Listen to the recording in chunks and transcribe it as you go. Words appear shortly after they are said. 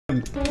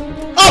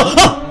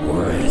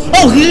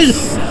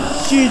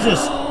Oh, Jesus!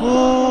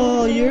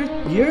 Oh,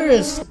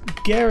 you're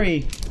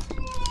scary.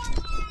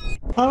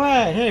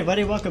 Alright, hey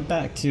everybody, welcome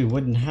back to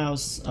Wooden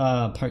House,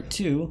 part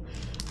 2.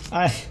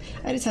 I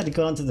just had to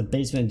go into the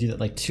basement and do that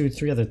like 2 or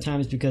 3 other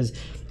times because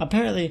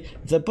apparently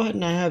the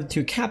button I have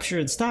to capture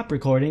and stop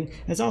recording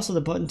is also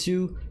the button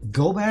to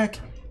go back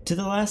to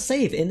the last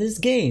save in this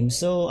game.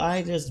 So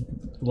I just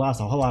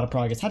lost a whole lot of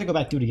progress, had to go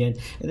back, do it again,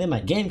 and then my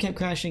game kept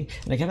crashing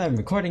and I kept having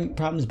recording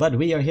problems, but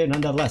we are here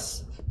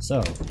nonetheless.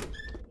 So,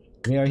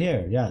 we are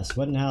here, yes,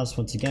 Wooden House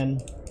once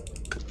again.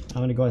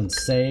 I'm gonna go ahead and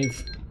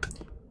save.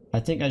 I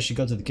think I should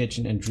go to the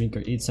kitchen and drink or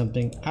eat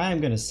something.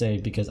 I'm gonna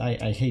save because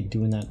I hate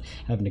doing that,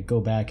 having to go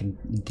back and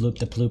bloop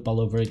the bloop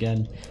all over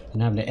again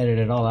and having to edit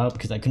it all out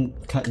because I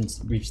couldn't cut and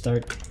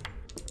restart.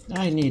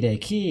 I need a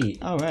key.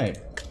 Alright,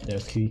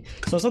 there's key.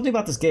 So something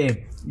about this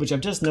game, which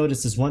I've just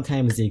noticed is one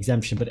time is the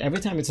exemption, but every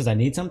time it says I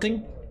need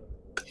something,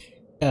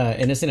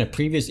 and it's in a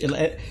previous...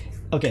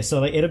 Okay, so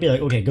like it'll be like,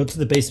 okay, go to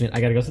the basement.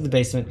 I gotta go to the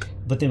basement,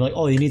 but then like,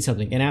 oh, you need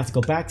something, and I have to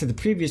go back to the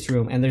previous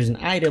room, and there's an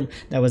item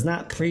that was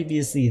not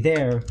previously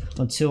there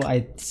until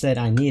I said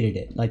I needed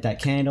it, like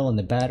that candle and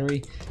the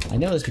battery. I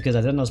know this because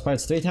I've done those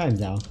parts 3 times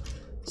now.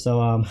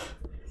 So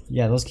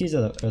yeah, those keys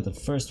are the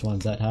first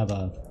ones that have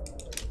a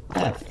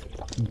F.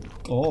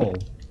 Oh,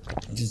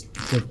 just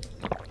good.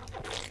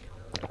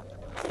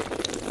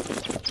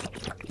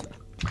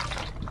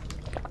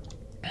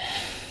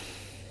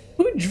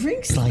 Who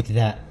drinks like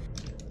that?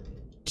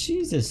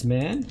 Jesus,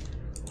 man.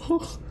 Who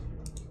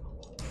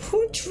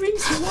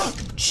drinks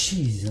what?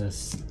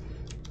 Jesus.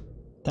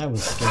 That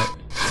was scary.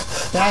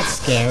 That's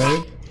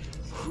scary.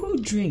 Who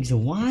drinks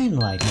wine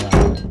like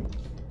that?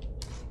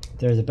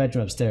 There's a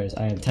bedroom upstairs.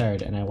 I am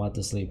tired and I want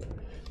to sleep.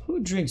 Who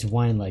drinks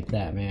wine like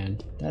that, man?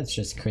 That's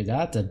just crazy.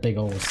 That's a big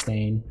old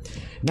stain.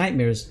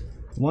 Nightmares.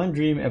 One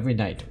dream every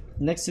night.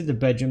 Next to the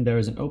bedroom there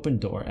is an open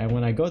door, and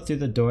when I go through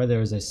the door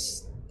there is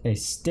a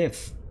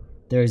stiff.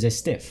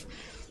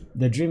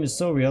 The dream is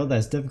so real that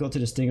it's difficult to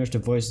distinguish the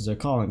voices are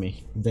calling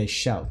me. They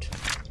shout.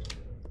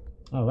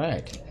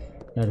 Alright.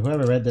 Now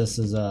whoever read this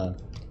is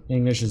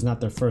English is not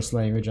their first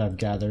language, I've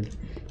gathered.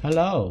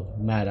 Hello,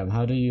 madam.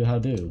 How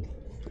do?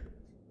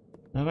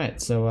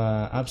 Alright, so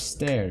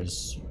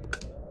upstairs.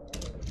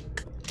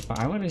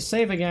 I'm gonna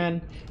save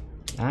again.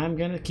 I'm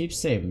gonna keep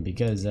saving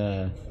because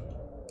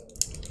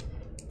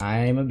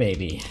I'm a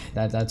baby.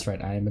 That's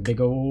right, I am a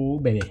big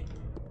old baby.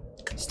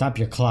 Stop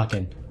your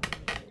clocking.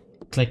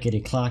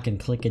 Clickety clocking,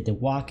 clickety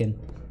walking.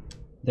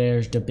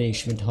 There's the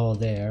basement hole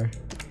there.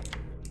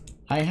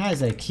 I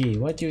has a key.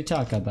 What do you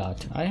talk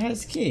about? I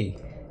has key.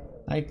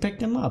 I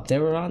picked them up. They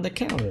were on the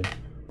counter.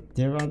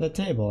 They were on the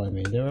table. I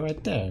mean, they were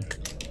right there.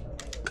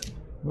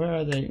 Where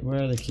are they?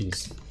 Where are the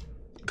keys?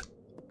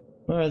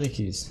 Where are the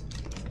keys?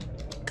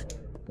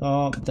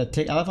 Oh,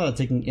 I love how the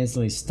taking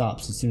instantly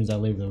stops as soon as I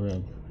leave the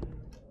room.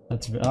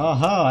 That's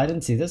oh, I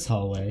didn't see this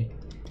hallway.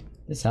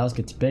 This house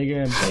gets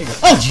bigger and bigger.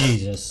 Oh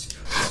Jesus!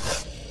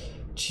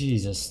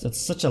 Jesus, that's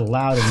such a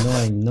loud,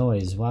 annoying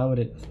noise. Why would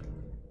it?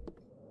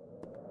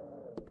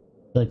 I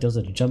feel like those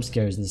are the jump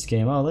scares in this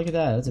game. Oh, look at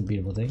that. That's a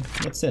beautiful thing.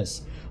 What's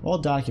this? All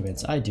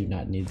documents. I do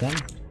not need them.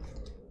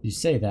 You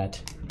say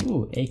that.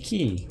 Ooh, a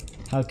key.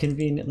 How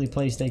conveniently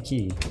placed a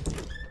key.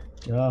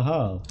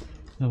 Oh-ho.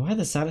 Now, why are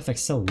the sound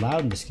effects so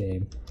loud in this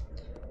game?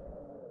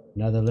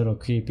 Another little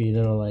creepy,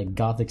 little like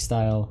gothic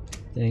style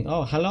thing.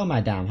 Oh, hello,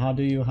 madame. How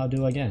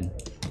do again?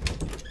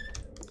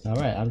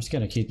 Alright, I'm just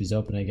gonna keep these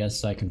open, I guess,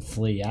 so I can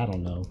flee. I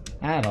don't know.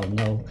 I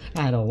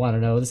don't want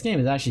to know. This game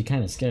is actually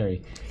kind of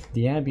scary.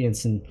 The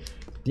ambience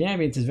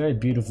is very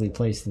beautifully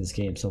placed in this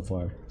game so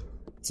far.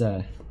 It's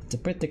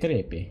pretty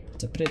creepy.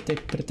 It's a pretty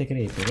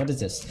creepy. What is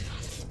this?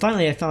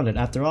 Finally, I found it.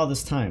 After all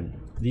this time,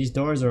 these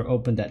doors are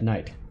opened at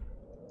night.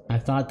 I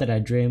thought that I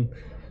dreamed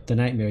the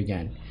nightmare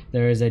again.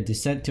 There is a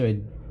descent to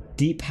a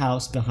deep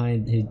house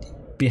behind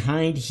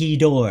he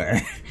door.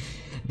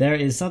 There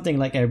is something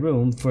like a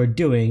room for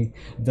doing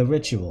the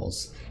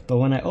rituals, but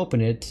when I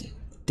open it,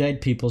 dead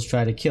peoples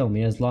try to kill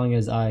me as long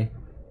as I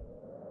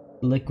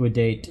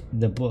liquidate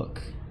the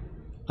book.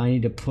 I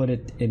need to put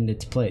it in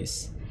its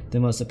place. The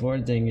most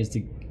important thing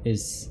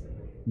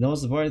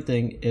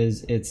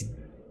is it's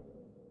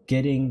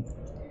getting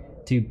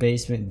to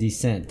basement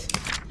descent.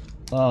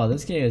 Oh,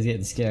 this game is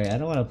getting scary. I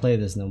don't want to play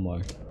this no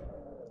more.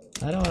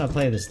 I don't want to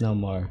play this no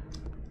more.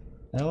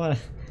 I don't want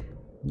to.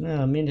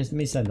 No, me I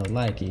don't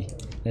like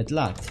it. It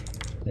locked.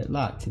 It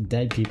locked.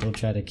 Dead people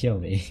try to kill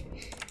me.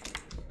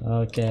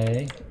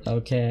 Okay.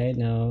 Okay,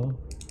 no.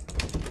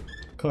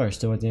 Of course,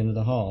 still at the end of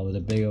the hall with a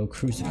big old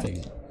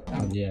crucifix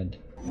on the end.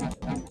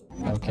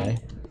 Okay.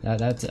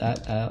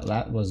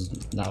 That was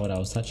not what I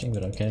was touching,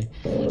 but okay.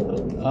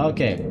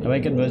 Okay.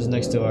 Awakened voices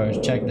next door.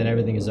 Check that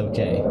everything is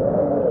okay.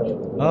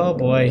 Oh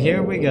boy,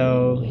 here we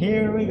go.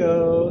 Here we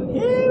go.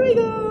 Here we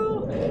go.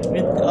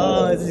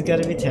 Oh, this is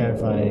gonna be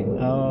terrifying.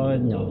 Oh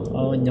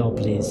no,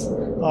 please.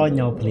 Oh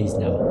no, please,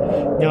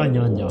 no.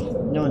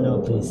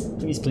 No,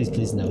 please.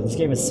 Please, no. This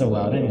game is so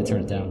loud, I need to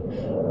turn it down.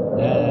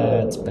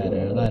 That's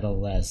better, a little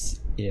less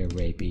ear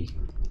rapey.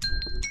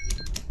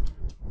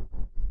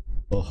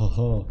 Oh ho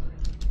ho.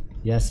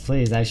 Yes,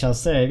 please, I shall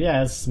save.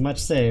 Yes, much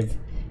save.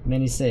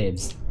 Many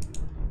saves.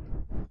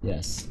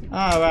 Yes.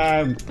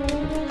 Oh,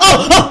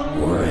 oh!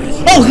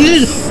 Oh,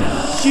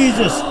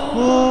 Jesus!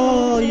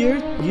 Oh,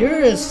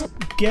 you're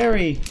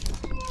scary.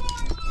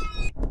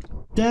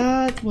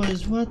 That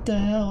was, what the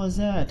hell was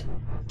that?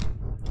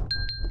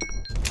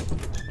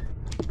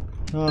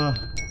 Oh.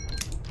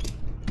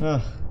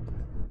 Oh.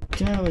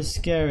 That was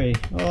scary.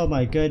 Oh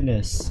my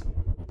goodness.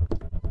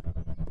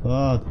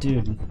 Oh,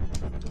 dude.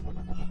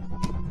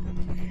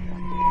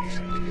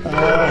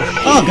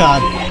 Oh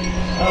god!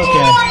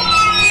 Okay.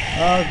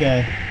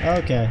 Okay.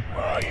 Okay.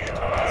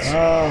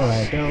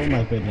 Alright. Oh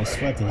my goodness.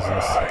 What is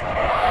this?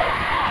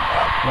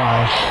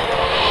 Wow.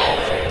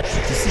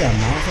 Did you see that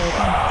mouth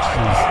open?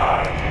 Jeez.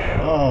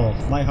 Oh,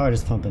 my heart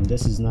is pumping.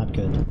 This is not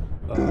good.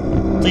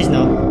 Please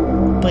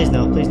no. Please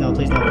no. Please no.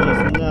 Please no.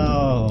 Please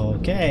no.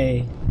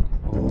 Okay.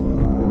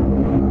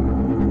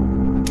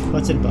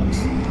 What's in the box?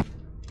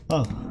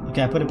 Oh.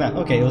 Okay, I put it back.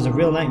 Okay, it was a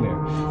real nightmare.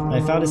 I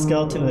found a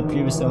skeleton of the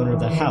previous owner of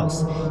the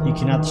house. You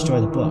cannot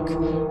destroy the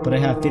book. But I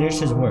have finished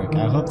his work.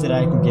 I hope that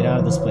I can get out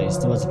of this place.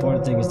 The most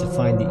important thing is to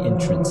find the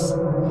entrance.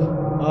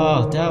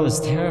 Oh, that was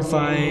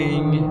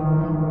terrifying.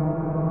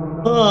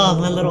 Oh,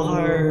 my little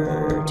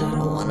heart. I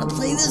don't want to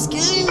play this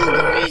game.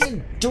 I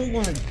don't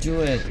want to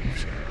do it.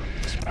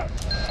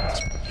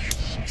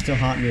 Still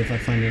haunt me if I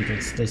find the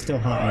entrance. They still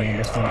haunt me. I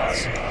understand.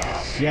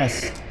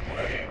 Yes.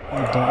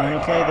 I don't want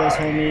to play this,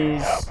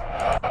 homies.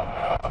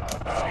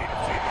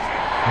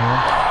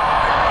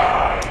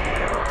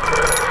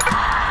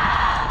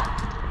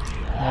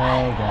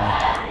 Oh god.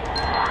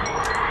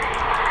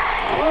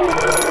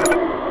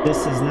 This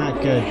is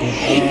not good, dude.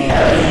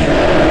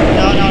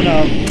 Oh. No.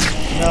 No.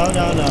 Oh, I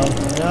don't know.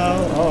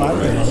 Oh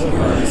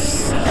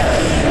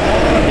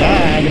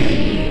god.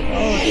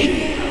 Oh,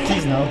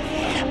 please no.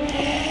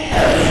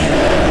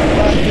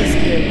 What this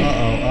game?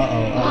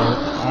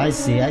 Uh-oh. I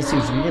see what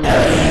you're getting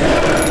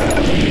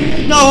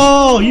at.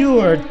 No, you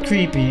are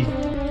creepy.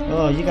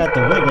 Oh, you got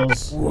the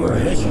wiggles.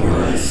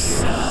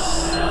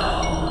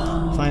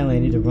 Finally, I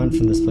need to run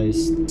from this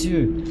place.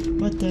 Dude,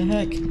 what the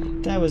heck?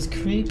 That was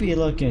creepy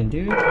looking,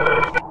 dude.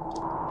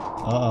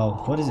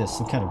 Uh-oh. What is this?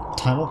 Some kind of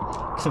tunnel?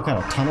 Some kind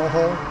of tunnel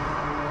hole?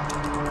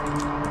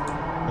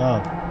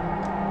 Oh.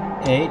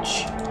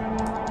 H.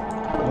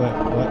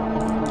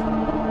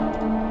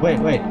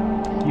 Wait.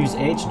 Use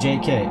H, J,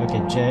 K.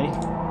 Okay, J.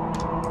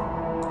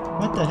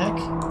 What the heck?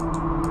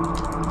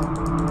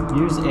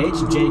 Use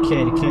H, J,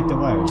 K to connect the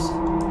wires.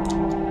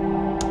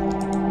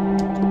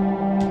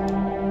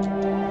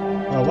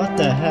 Oh, what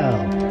the hell?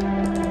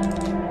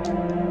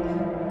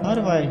 How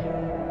do I...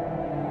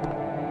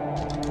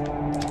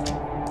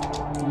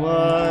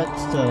 What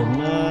the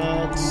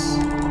nuts?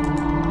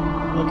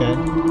 Okay.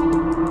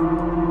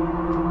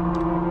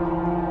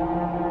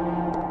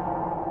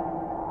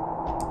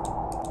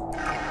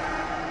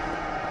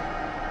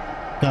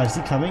 God, is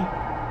he coming?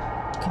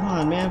 Come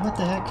on, man, what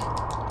the heck?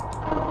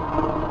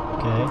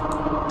 Okay.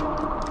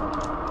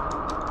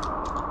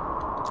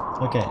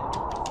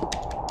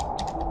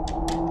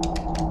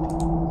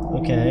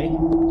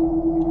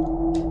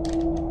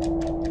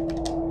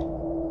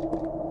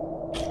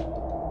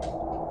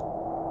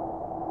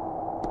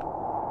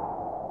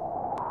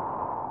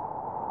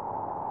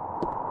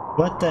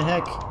 What the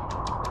heck?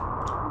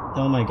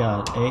 Oh my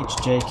god. H,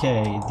 J,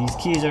 K. These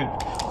keys are...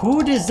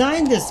 Who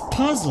designed this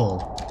puzzle?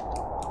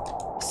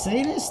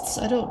 Sadists?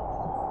 I don't...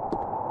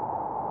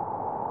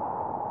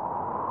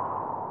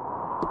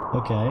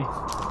 Okay.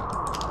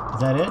 Is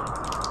that it?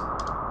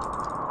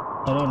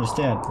 I don't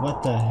understand.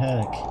 What the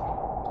heck?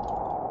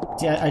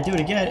 See, I do it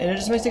again, and it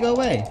just makes it go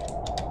away.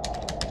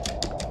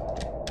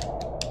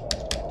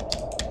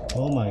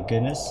 Oh my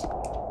goodness.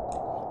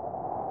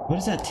 What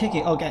is that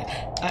ticking? Okay,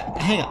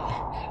 hang on.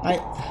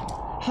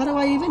 How do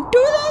I even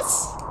do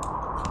this?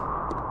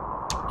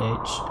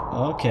 H.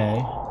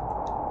 Okay.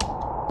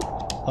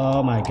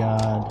 Oh my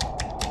god.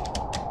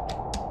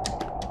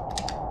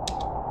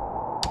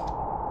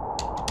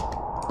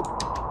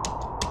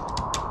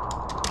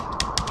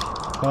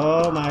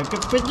 Oh my god.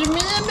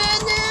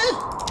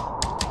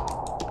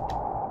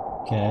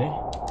 Okay.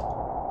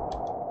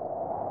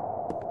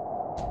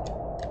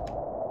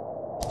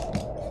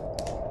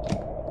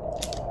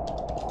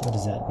 What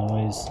is that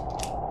noise?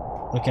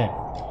 Okay.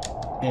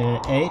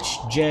 H,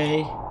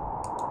 J.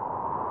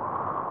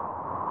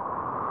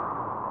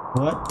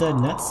 What the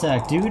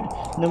nutsack, dude?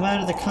 No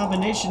matter the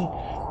combination,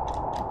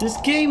 this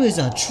game is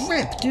a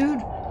trip,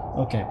 dude.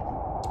 Okay.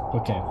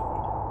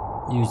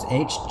 Use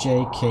H,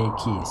 J, K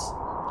keys.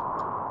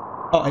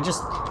 Oh,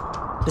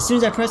 as soon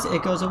as I press it,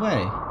 it goes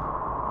away.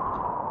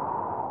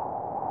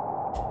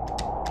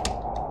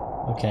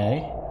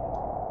 Okay.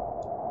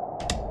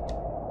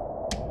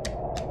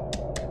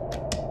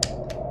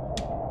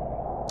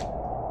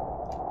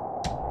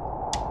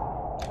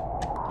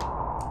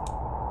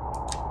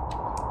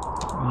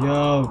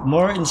 Yo,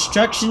 more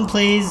instruction,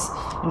 please.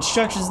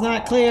 Instructions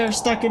not clear.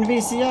 Stuck in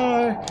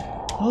VCR.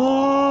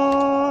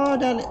 Oh,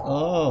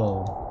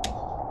 oh.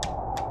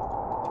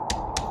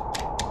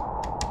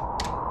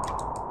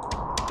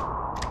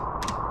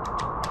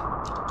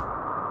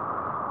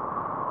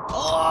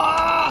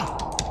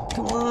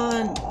 Come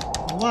on!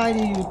 Why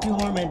do you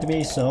torment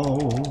me so?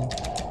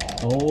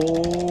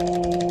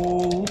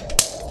 Oh.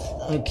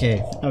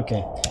 Okay,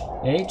 okay.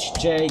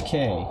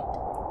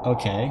 HJK.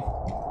 Okay.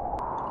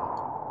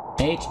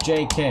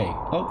 HJK.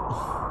 Oh.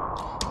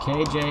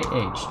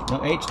 KJH. No,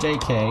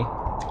 HJK.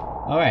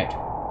 Alright.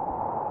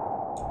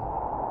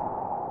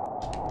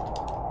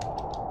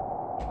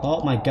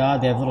 Oh my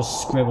god, they have little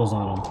scribbles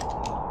on them.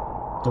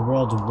 The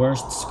world's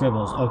worst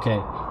scribbles. Okay.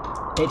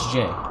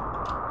 HJ.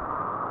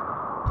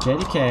 J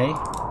to K.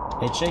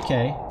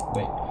 HJK.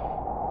 Wait.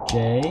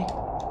 J.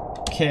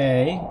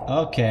 K.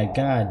 Okay,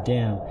 god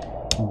damn.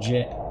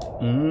 J.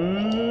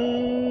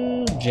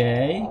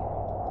 J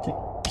to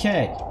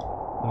K.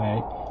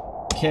 Alright.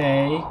 K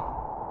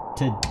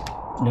to.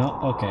 No,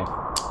 okay.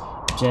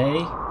 J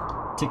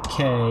to K.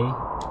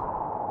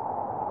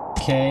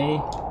 K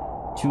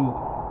to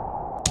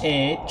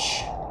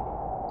H.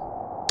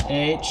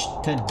 H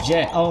to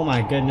J. Oh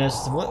my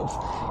goodness. What?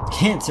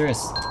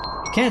 Cancerous.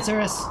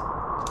 Cancerous.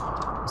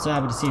 So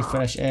happy to see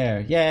fresh air.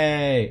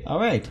 Yay.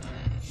 Alright.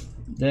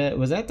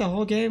 Was that the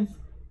whole game?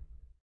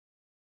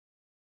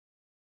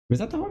 Was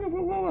that the whole game?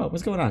 Whoa, whoa, whoa.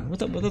 What's going on?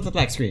 What's up with the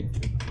black screen?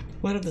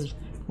 What is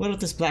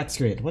this black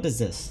screen? What is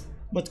this?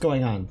 What's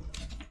going on?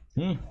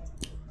 You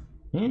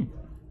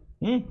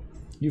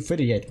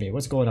infuriate me.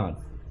 What's going on?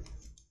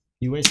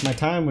 You waste my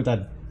time with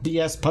that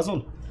BS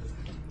puzzle?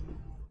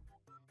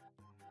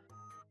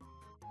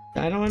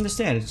 I don't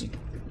understand. It's a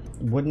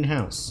wooden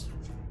house.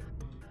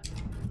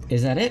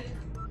 Is that it?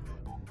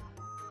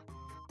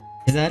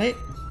 Is that it?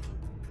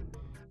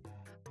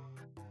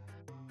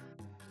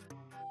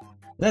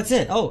 That's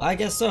it. Oh, I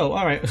guess so.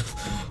 Alright.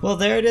 Well,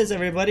 there it is,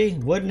 everybody.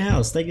 Wooden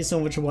house. Thank you so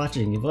much for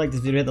watching. If you like this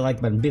video, hit the like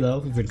button below.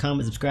 If you would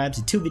comment, subscribe.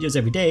 See 2 videos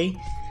every day.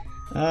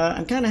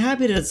 I'm kind of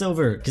happy that it's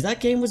over, because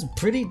that game was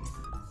pretty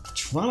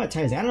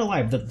traumatizing. I don't know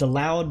why. The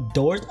loud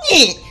doors.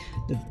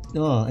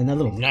 And that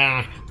little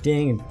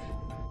dang.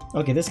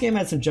 Okay, this game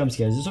had some jump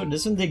scares.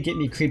 This one did get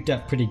me creeped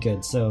up pretty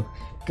good, so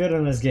good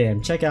on this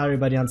game. Check out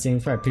everybody on Steam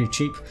for pretty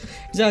cheap.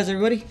 As always,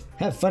 everybody,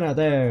 have fun out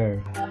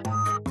there.